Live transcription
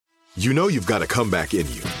You know you've got a comeback in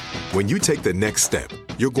you. When you take the next step,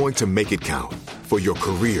 you're going to make it count. For your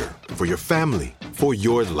career, for your family, for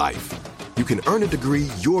your life. You can earn a degree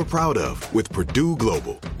you're proud of with Purdue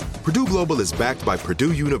Global. Purdue Global is backed by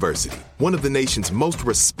Purdue University, one of the nation's most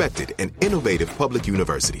respected and innovative public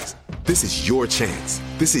universities. This is your chance.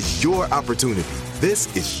 This is your opportunity.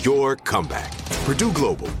 This is your comeback. Purdue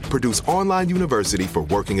Global, Purdue's online university for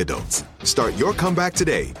working adults. Start your comeback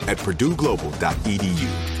today at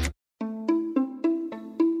purdueglobal.edu.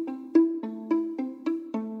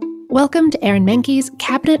 Welcome to Aaron Mahnke's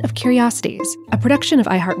Cabinet of Curiosities, a production of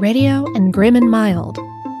iHeartRadio and Grim and Mild.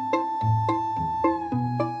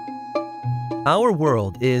 Our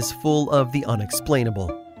world is full of the unexplainable.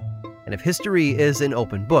 And if history is an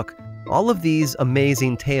open book, all of these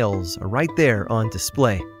amazing tales are right there on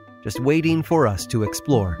display, just waiting for us to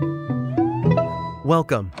explore.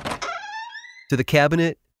 Welcome to the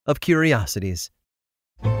Cabinet of Curiosities.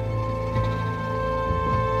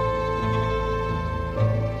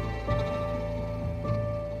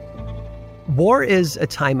 War is a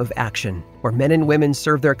time of action, where men and women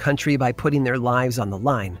serve their country by putting their lives on the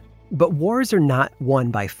line. But wars are not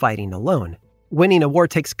won by fighting alone. Winning a war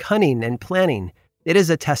takes cunning and planning. It is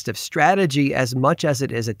a test of strategy as much as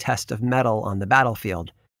it is a test of mettle on the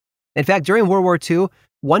battlefield. In fact, during World War II,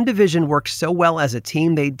 one division worked so well as a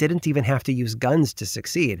team they didn't even have to use guns to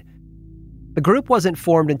succeed. The group wasn't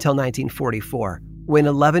formed until 1944, when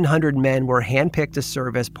 1,100 men were handpicked to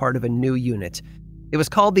serve as part of a new unit. It was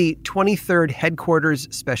called the 23rd Headquarters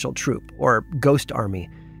Special Troop, or Ghost Army,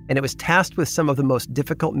 and it was tasked with some of the most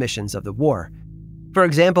difficult missions of the war. For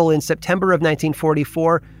example, in September of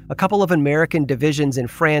 1944, a couple of American divisions in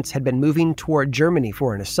France had been moving toward Germany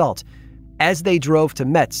for an assault. As they drove to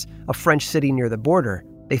Metz, a French city near the border,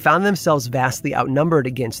 they found themselves vastly outnumbered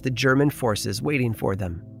against the German forces waiting for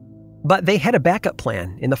them. But they had a backup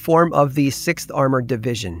plan in the form of the 6th Armored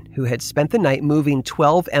Division, who had spent the night moving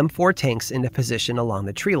 12 M4 tanks into position along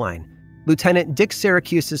the tree line. Lieutenant Dick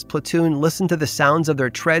Syracuse's platoon listened to the sounds of their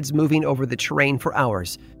treads moving over the terrain for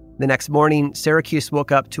hours. The next morning, Syracuse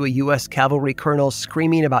woke up to a U.S. cavalry colonel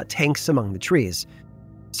screaming about tanks among the trees.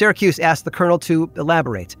 Syracuse asked the colonel to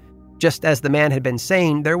elaborate. Just as the man had been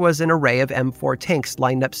saying, there was an array of M4 tanks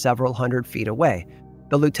lined up several hundred feet away.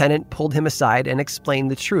 The lieutenant pulled him aside and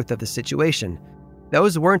explained the truth of the situation.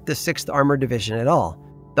 Those weren't the 6th Armored Division at all.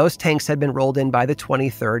 Those tanks had been rolled in by the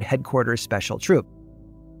 23rd Headquarters Special Troop.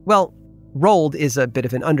 Well, rolled is a bit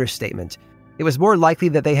of an understatement. It was more likely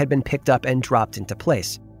that they had been picked up and dropped into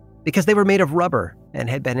place, because they were made of rubber and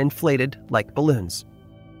had been inflated like balloons.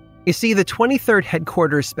 You see, the 23rd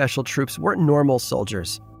Headquarters Special Troops weren't normal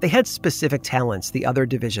soldiers. They had specific talents the other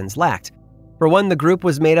divisions lacked. For one, the group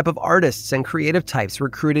was made up of artists and creative types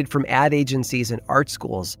recruited from ad agencies and art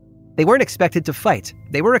schools. They weren't expected to fight.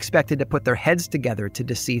 They were expected to put their heads together to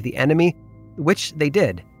deceive the enemy, which they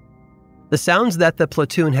did. The sounds that the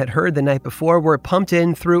platoon had heard the night before were pumped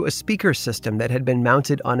in through a speaker system that had been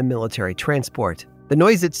mounted on a military transport. The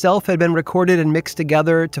noise itself had been recorded and mixed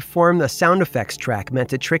together to form a sound effects track meant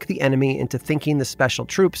to trick the enemy into thinking the special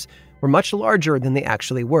troops were much larger than they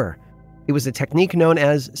actually were. It was a technique known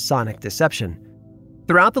as sonic deception.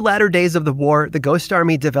 Throughout the latter days of the war, the Ghost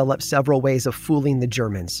Army developed several ways of fooling the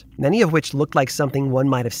Germans, many of which looked like something one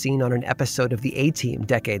might have seen on an episode of the A-Team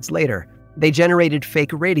decades later. They generated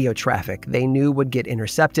fake radio traffic they knew would get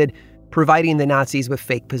intercepted, providing the Nazis with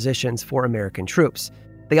fake positions for American troops.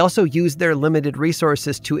 They also used their limited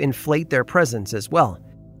resources to inflate their presence as well.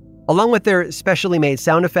 Along with their specially made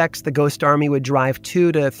sound effects, the Ghost Army would drive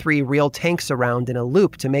 2 to 3 real tanks around in a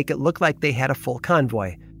loop to make it look like they had a full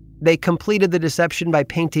convoy. They completed the deception by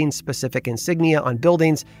painting specific insignia on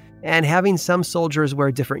buildings and having some soldiers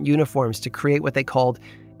wear different uniforms to create what they called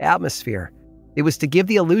atmosphere. It was to give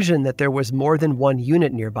the illusion that there was more than one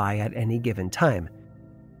unit nearby at any given time.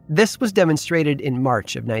 This was demonstrated in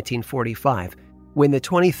March of 1945, when the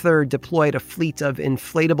 23rd deployed a fleet of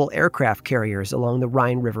inflatable aircraft carriers along the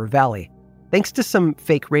Rhine River Valley. Thanks to some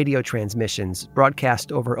fake radio transmissions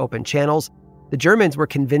broadcast over open channels, the Germans were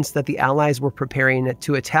convinced that the Allies were preparing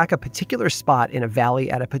to attack a particular spot in a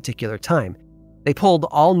valley at a particular time. They pulled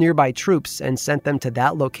all nearby troops and sent them to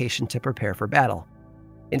that location to prepare for battle.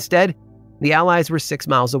 Instead, the Allies were 6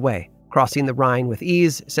 miles away, crossing the Rhine with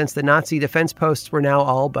ease since the Nazi defense posts were now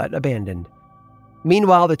all but abandoned.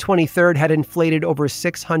 Meanwhile, the 23rd had inflated over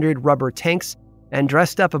 600 rubber tanks and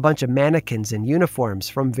dressed up a bunch of mannequins in uniforms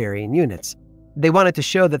from varying units. They wanted to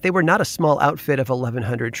show that they were not a small outfit of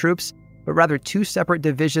 1,100 troops, but rather 2 separate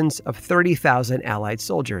divisions of 30,000 Allied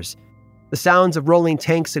soldiers. The sounds of rolling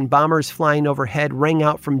tanks and bombers flying overhead rang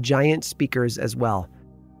out from giant speakers as well.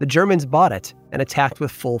 The Germans bought it and attacked with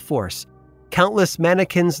full force. Countless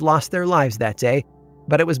mannequins lost their lives that day,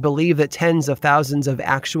 but it was believed that tens of thousands of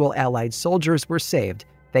actual Allied soldiers were saved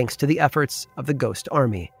thanks to the efforts of the Ghost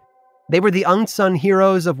Army. They were the unsung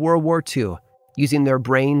heroes of World War II, using their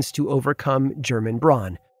brains to overcome German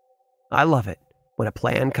brawn. I love it when a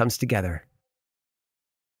plan comes together.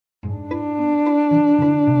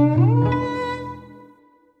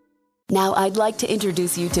 Now I'd like to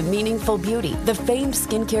introduce you to Meaningful Beauty, the famed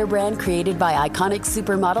skincare brand created by iconic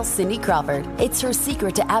supermodel Cindy Crawford. It's her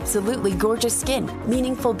secret to absolutely gorgeous skin.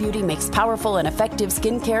 Meaningful Beauty makes powerful and effective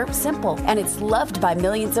skincare simple, and it's loved by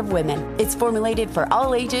millions of women. It's formulated for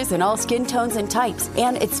all ages and all skin tones and types,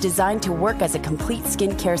 and it's designed to work as a complete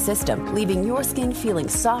skincare system, leaving your skin feeling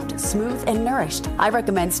soft, smooth, and nourished. I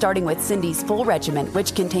recommend starting with Cindy's full regimen,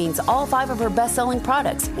 which contains all 5 of her best-selling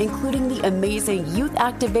products, including the amazing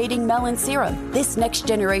youth-activating Melon Serum. This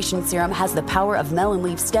next-generation serum has the power of melon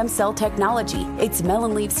leaf stem cell technology. It's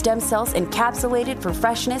melon leaf stem cells encapsulated for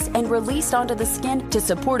freshness and released onto the skin to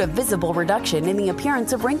support a visible reduction in the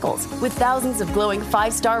appearance of wrinkles. With thousands of glowing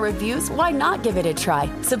 5-star reviews, why not give it a try?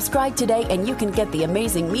 Subscribe today and you can get the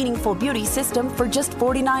amazing Meaningful Beauty system for just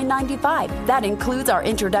 $49.95. That includes our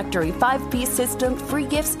introductory 5-piece system, free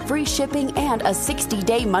gifts, free shipping, and a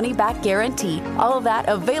 60-day money-back guarantee. All of that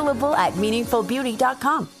available at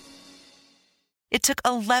meaningfulbeauty.com. It took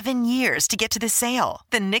 11 years to get to this sale.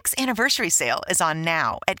 The Knix Anniversary Sale is on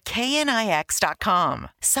now at knix.com.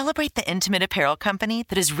 Celebrate the intimate apparel company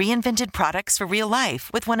that has reinvented products for real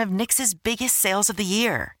life with one of Knix's biggest sales of the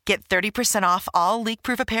year. Get 30% off all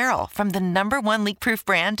leak-proof apparel from the #1 leak-proof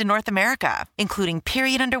brand in North America, including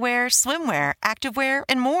period underwear, swimwear, activewear,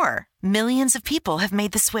 and more. Millions of people have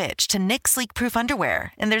made the switch to Knix leak-proof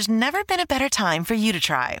underwear, and there's never been a better time for you to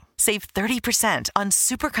try. Save 30% on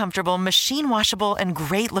super comfortable, machine-washable, and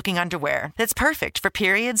great-looking underwear that's perfect for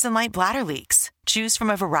periods and light bladder leaks. Choose from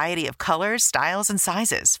a variety of colors, styles, and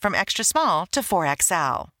sizes, from extra small to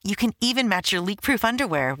 4XL. You can even match your leak-proof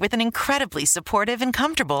underwear with an incredibly supportive and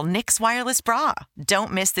comfortable Knix wireless bra.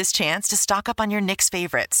 Don't miss this chance to stock up on your Knix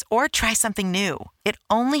favorites or try something new. It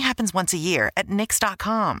only happens once a year at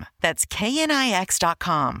knix.com. That's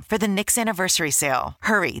knix.com for the Knix Anniversary Sale.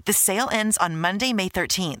 Hurry, the sale ends on Monday, May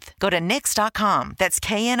 13th. Go to knix.com. That's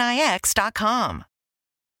knix.com.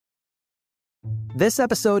 This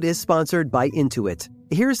episode is sponsored by Intuit.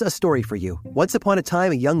 Here's a story for you. Once upon a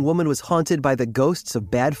time, a young woman was haunted by the ghosts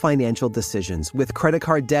of bad financial decisions, with credit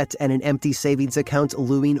card debt and an empty savings account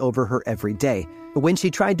looming over her every day. When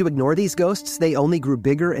she tried to ignore these ghosts, they only grew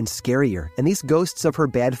bigger and scarier, and these ghosts of her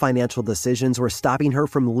bad financial decisions were stopping her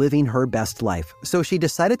from living her best life. So she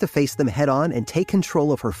decided to face them head on and take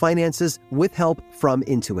control of her finances with help from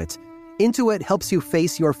Intuit. Intuit helps you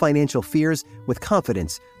face your financial fears with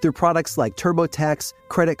confidence through products like TurboTax,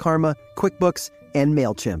 Credit Karma, QuickBooks, and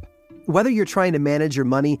MailChimp. Whether you're trying to manage your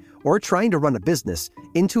money or trying to run a business,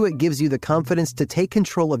 Intuit gives you the confidence to take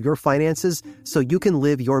control of your finances so you can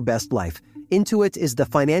live your best life. Intuit is the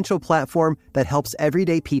financial platform that helps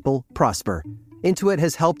everyday people prosper. Intuit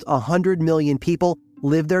has helped 100 million people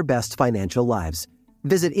live their best financial lives.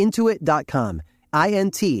 Visit Intuit.com,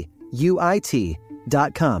 INTUIT.com,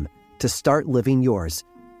 to start living yours.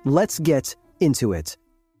 Let's get into it.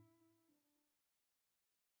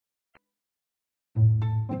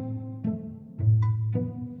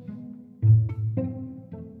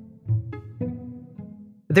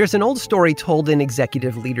 There's an old story told in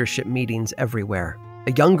executive leadership meetings everywhere.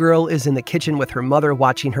 A young girl is in the kitchen with her mother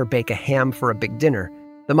watching her bake a ham for a big dinner.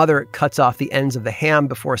 The mother cuts off the ends of the ham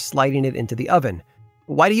before sliding it into the oven.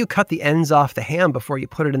 "Why do you cut the ends off the ham before you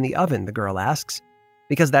put it in the oven?" the girl asks.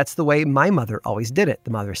 "Because that's the way my mother always did it,"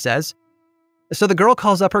 the mother says. So the girl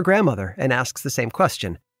calls up her grandmother and asks the same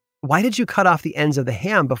question. "Why did you cut off the ends of the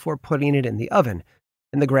ham before putting it in the oven?"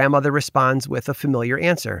 And the grandmother responds with a familiar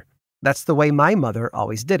answer. "That's the way my mother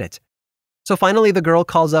always did it." So finally, the girl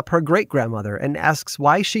calls up her great-grandmother and asks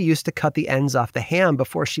why she used to cut the ends off the ham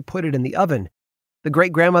before she put it in the oven. The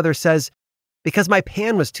great-grandmother says, "Because my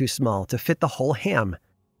pan was too small to fit the whole ham."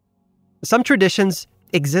 Some traditions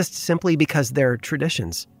exist simply because they're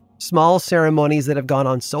traditions. Small ceremonies that have gone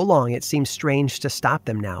on so long it seems strange to stop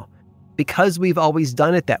them now. Because we've always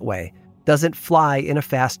done it that way doesn't fly in a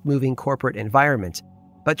fast-moving corporate environment.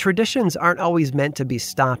 But traditions aren't always meant to be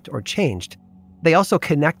stopped or changed. They also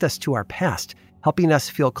connect us to our past, helping us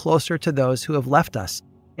feel closer to those who have left us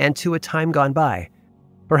and to a time gone by.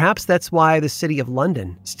 Perhaps that's why the city of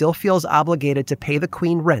London still feels obligated to pay the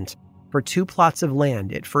Queen rent for 2 plots of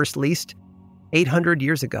land it first leased 800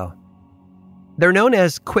 years ago. They're known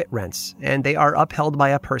as quit rents, and they are upheld by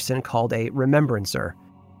a person called a remembrancer.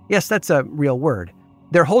 Yes, that's a real word.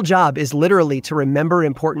 Their whole job is literally to remember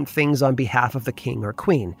important things on behalf of the king or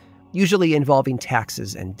queen, usually involving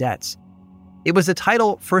taxes and debts. It was a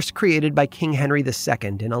title first created by King Henry II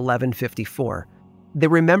in 1154. The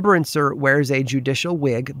remembrancer wears a judicial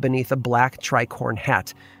wig beneath a black tricorn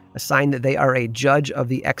hat, a sign that they are a judge of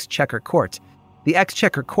the Exchequer Court. The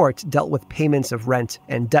Exchequer Court dealt with payments of rent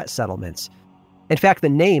and debt settlements. In fact, the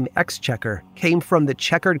name Exchequer came from the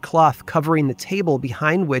checkered cloth covering the table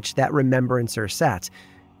behind which that remembrancer sat.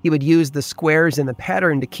 He would use the squares in the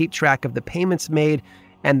pattern to keep track of the payments made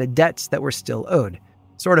and the debts that were still owed.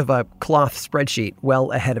 Sort of a cloth spreadsheet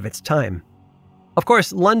well ahead of its time. Of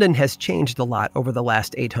course, London has changed a lot over the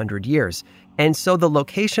last 800 years, and so the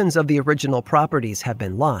locations of the original properties have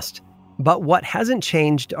been lost. But what hasn't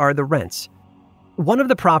changed are the rents. One of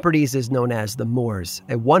the properties is known as the Moors,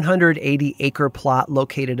 a 180-acre plot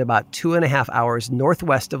located about 2.5 hours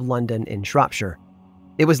northwest of London in Shropshire.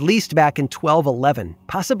 It was leased back in 1211,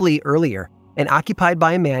 possibly earlier, and occupied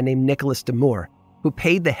by a man named Nicholas de Moor, who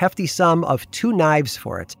paid the hefty sum of 2 knives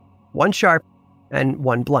for it, one sharp and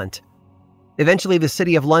one blunt. Eventually, the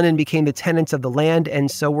City of London became the tenants of the land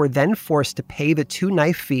and so were then forced to pay the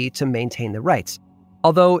 2-knife fee to maintain the rights.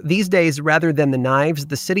 Although these days, rather than the knives,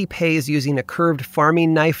 the city pays using a curved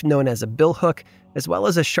farming knife known as a billhook, as well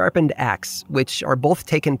as a sharpened axe, which are both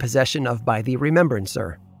taken possession of by the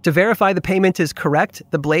remembrancer. To verify the payment is correct,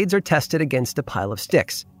 the blades are tested against a pile of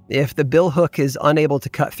sticks. If the billhook is unable to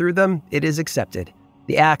cut through them, it is accepted.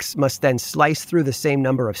 The axe must then slice through the same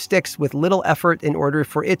number of sticks with little effort in order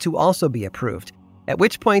for it to also be approved, at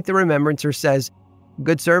which point the remembrancer says,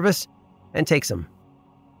 "Good service," and takes them.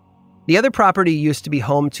 The other property used to be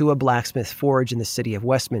home to a blacksmith forge in the city of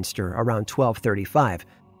Westminster around 1235.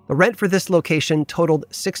 The rent for this location totaled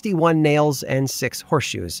 61 nails and 6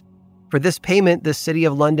 horseshoes. For this payment, the City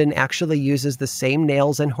of London actually uses the same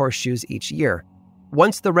nails and horseshoes each year.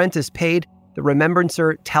 Once the rent is paid, the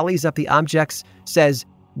remembrancer tallies up the objects, says,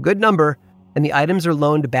 "Good number," and the items are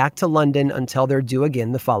loaned back to London until they're due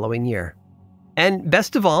again the following year. And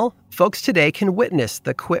best of all, folks today can witness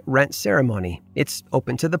the quit rent ceremony. It's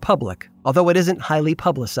open to the public, although it isn't highly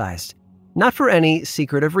publicized. Not for any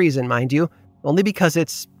secretive reason, mind you, only because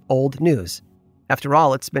it's old news. After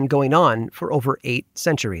all, it's been going on for over 8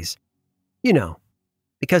 centuries. You know,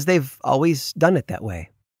 because they've always done it that way.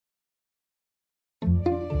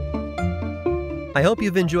 I hope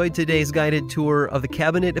you've enjoyed today's guided tour of the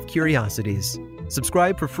Cabinet of Curiosities.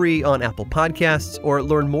 Subscribe for free on Apple Podcasts or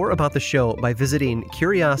learn more about the show by visiting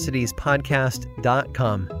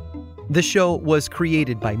curiositiespodcast.com. This show was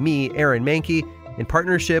created by me, Aaron Mahnke, in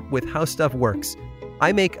partnership with How Stuff Works.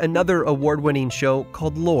 I make another award-winning show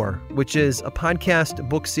called Lore, which is a podcast,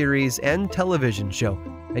 book series, and television show,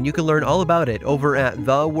 and you can learn all about it over at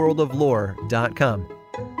theworldoflore.com.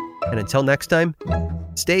 And until next time,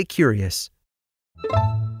 stay curious.